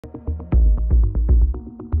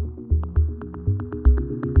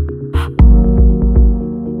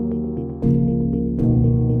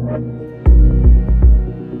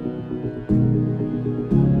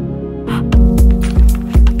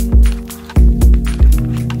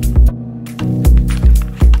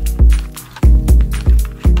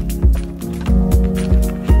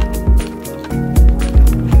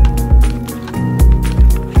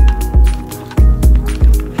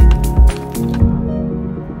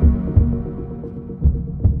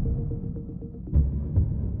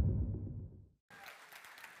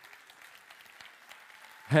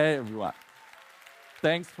Hey everyone,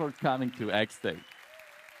 thanks for coming to X Day.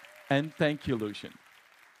 And thank you, Lucian.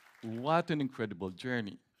 What an incredible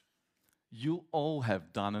journey. You all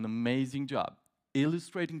have done an amazing job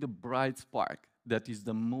illustrating the bright spark that is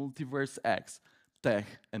the MultiversX tech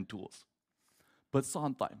and tools. But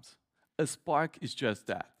sometimes, a spark is just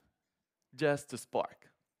that, just a spark.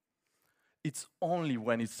 It's only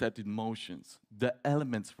when it's set in motions, the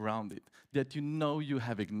elements around it, that you know you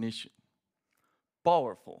have ignition.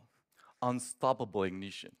 Powerful, unstoppable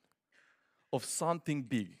ignition of something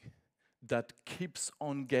big that keeps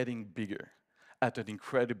on getting bigger at an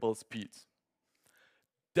incredible speed.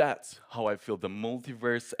 That's how I feel the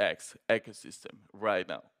Multiverse X ecosystem right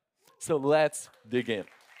now. So let's dig in.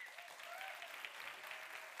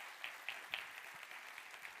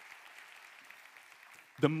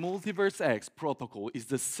 The Multiverse X protocol is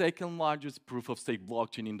the second largest proof of stake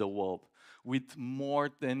blockchain in the world, with more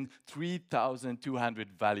than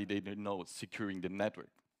 3,200 validated nodes securing the network.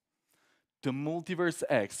 The Multiverse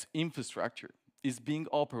X infrastructure is being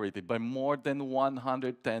operated by more than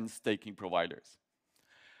 110 staking providers.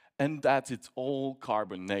 And that's it's all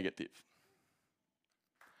carbon negative.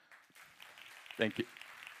 Thank you.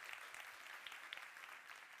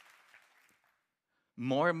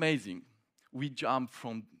 More amazing, we jumped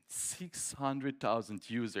from 600,000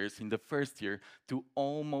 users in the first year to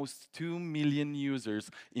almost 2 million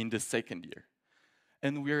users in the second year.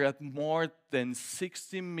 And we're at more than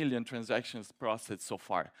 60 million transactions processed so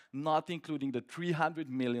far, not including the 300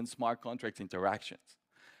 million smart contract interactions.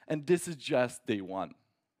 And this is just day one.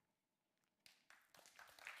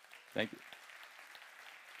 Thank you.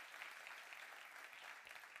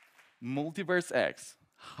 Multiverse X,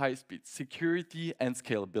 high speed, security, and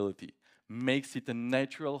scalability makes it a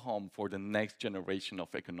natural home for the next generation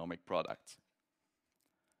of economic products.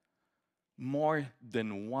 More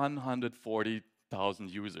than 140,000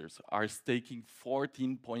 users are staking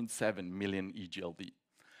 14.7 million EGLD,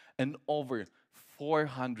 and over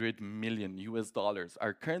 400 million US dollars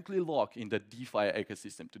are currently locked in the DeFi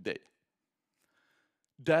ecosystem today.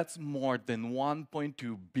 That's more than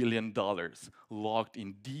 $1.2 billion locked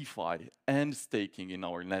in DeFi and staking in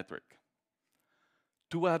our network.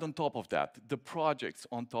 To add on top of that, the projects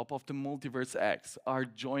on top of the Multiverse X are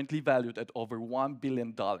jointly valued at over $1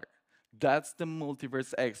 billion. That's the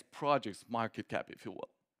Multiverse X project's market cap, if you will.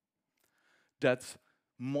 That's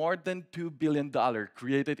more than $2 billion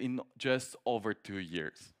created in just over 2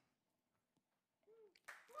 years.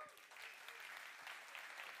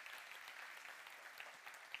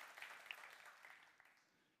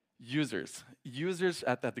 Users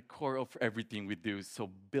at the core of everything we do. So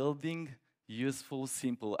building useful,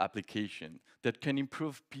 simple application that can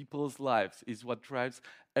improve people's lives is what drives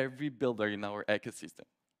every builder in our ecosystem.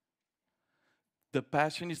 The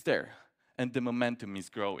passion is there, and the momentum is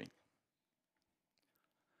growing.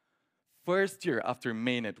 First year after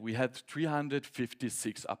mainnet, we had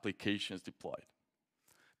 356 applications deployed.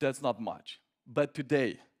 That's not much, but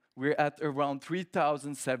today, we're at around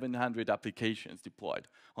 3,700 applications deployed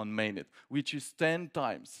on mainnet, which is 10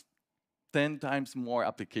 times more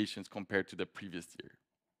applications compared to the previous year.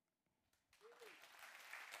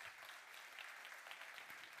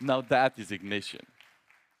 Now that is ignition.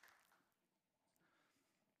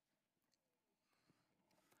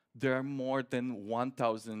 There are more than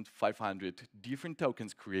 1,500 different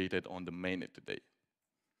tokens created on the mainnet today.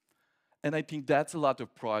 And I think that's a lot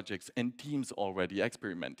of projects and teams already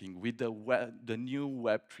experimenting with the new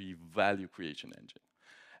Web3 value creation engine.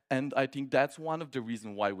 And I think that's one of the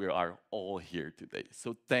reasons why we are all here today.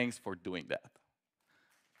 So thanks for doing that.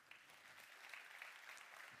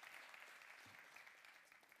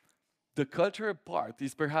 The cultural part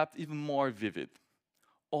is perhaps even more vivid.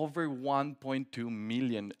 Over 1.2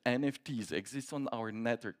 million NFTs exist on our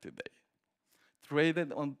network today,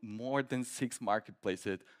 traded on more than 6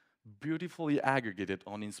 marketplaces, beautifully aggregated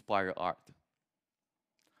on Inspire Art.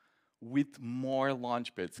 With more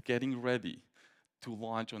launchpads getting ready to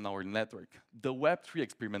launch on our network, the Web3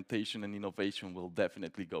 experimentation and innovation will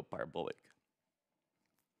definitely go parabolic.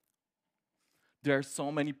 There are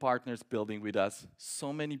so many partners building with us,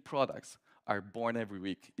 so many products are born every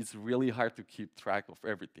week. It's really hard to keep track of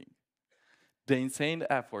everything. The insane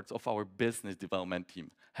efforts of our business development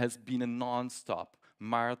team has been a non-stop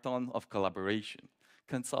marathon of collaboration,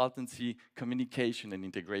 consultancy, communication, and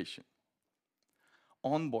integration.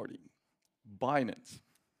 Onboarding, Binance,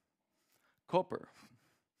 Copper,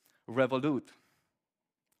 Revolut,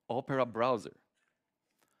 Opera Browser,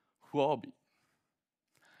 Huobi,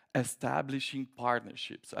 establishing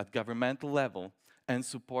partnerships at governmental level and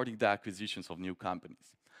supporting the acquisitions of new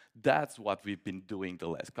companies. That's what we've been doing the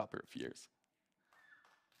last couple of years.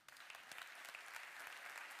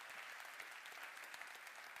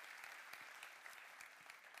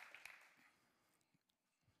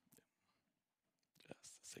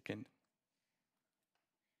 second.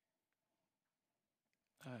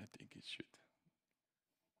 I think it should.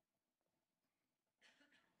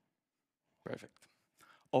 Perfect.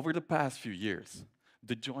 Over the past few years,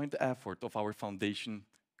 the joint effort of our foundation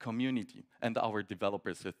community and our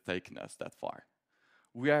developers has taken us that far.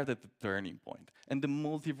 We are at the turning point, and the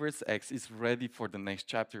MultiversX is ready for the next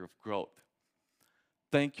chapter of growth.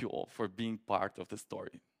 Thank you all for being part of the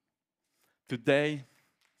story. Today,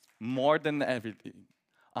 more than everything,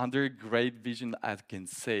 under a great vision, I can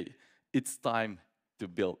say, it's time to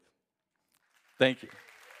build. Thank you.